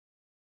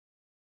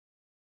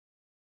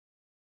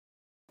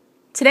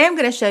Today I'm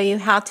going to show you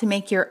how to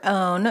make your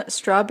own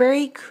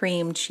strawberry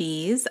cream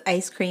cheese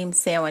ice cream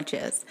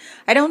sandwiches.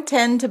 I don't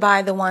tend to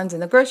buy the ones in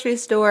the grocery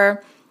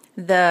store.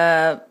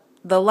 The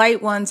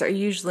light ones are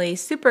usually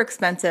super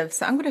expensive,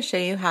 so I'm going to show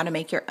you how to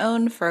make your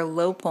own for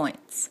low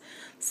points.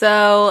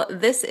 So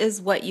this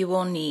is what you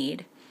will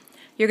need.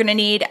 You're going to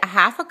need a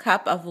half a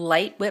cup of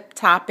light whip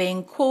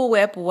topping, Cool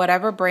Whip,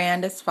 whatever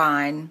brand is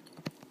fine.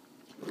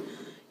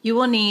 You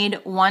will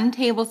need 1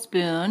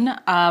 tablespoon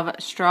of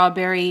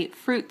strawberry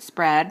fruit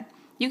spread.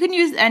 You can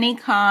use any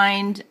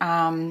kind.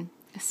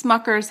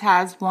 Smucker's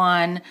has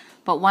one,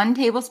 but 1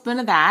 tablespoon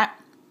of that.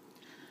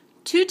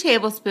 2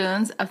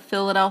 tablespoons of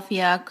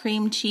Philadelphia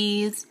cream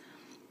cheese.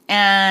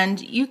 And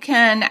you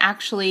can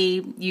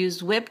actually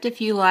use whipped if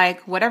you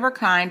like, whatever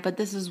kind, but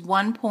this is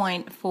 1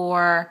 point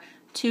for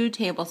 2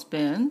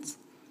 tablespoons.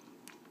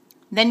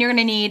 Then you're going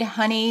to need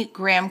honey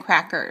graham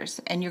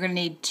crackers, and you're going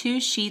to need 2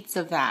 sheets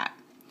of that.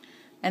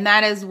 And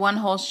that is 1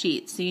 whole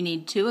sheet, so you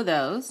need 2 of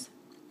those.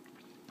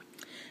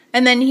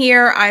 And then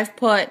here I've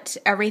put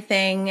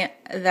everything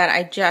that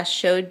I just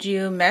showed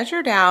you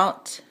measured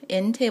out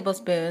in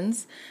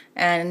tablespoons,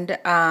 and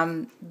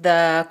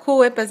the Cool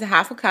Whip is a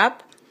half a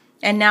cup.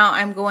 And now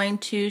I'm going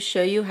to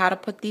show you how to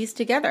put these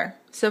together.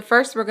 So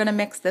first we're going to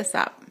mix this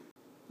up.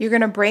 You're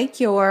going to break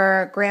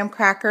your graham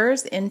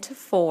crackers into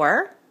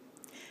 4.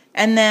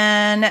 And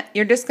then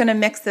you're just going to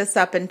mix this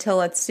up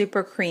until it's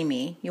super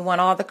creamy. You want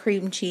all the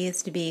cream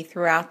cheese to be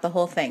throughout the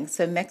whole thing.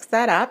 So mix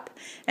that up.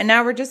 And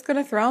now we're just going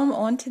to throw them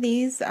onto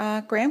these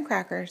graham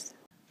crackers.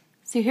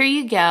 So here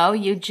you go.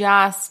 You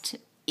just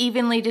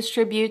evenly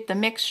distribute the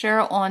mixture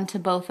onto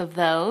both of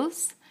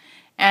those.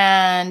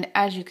 And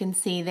as you can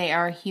see, they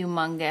are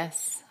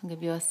humongous. I'll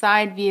give you a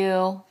side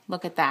view.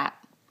 Look at that.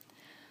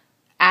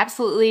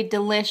 Absolutely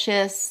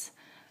delicious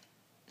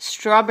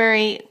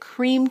strawberry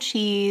cream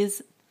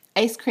cheese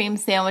ice cream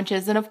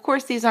sandwiches. And of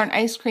course these aren't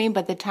ice cream,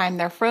 but the time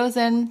they're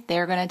frozen,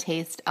 they're going to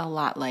taste a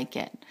lot like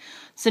it.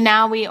 So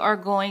now we are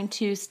going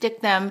to stick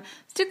them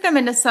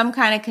into some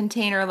kind of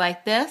container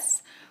like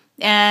this,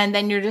 and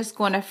then you're just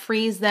going to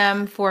freeze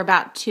them for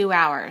about 2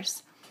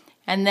 hours.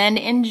 And then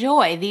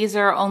enjoy. These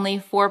are only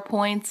 4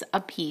 points a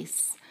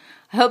piece.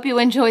 I hope you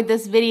enjoyed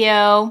this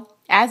video.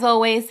 As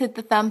always, hit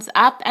the thumbs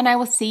up, and I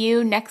will see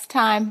you next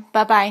time.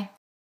 Bye-bye.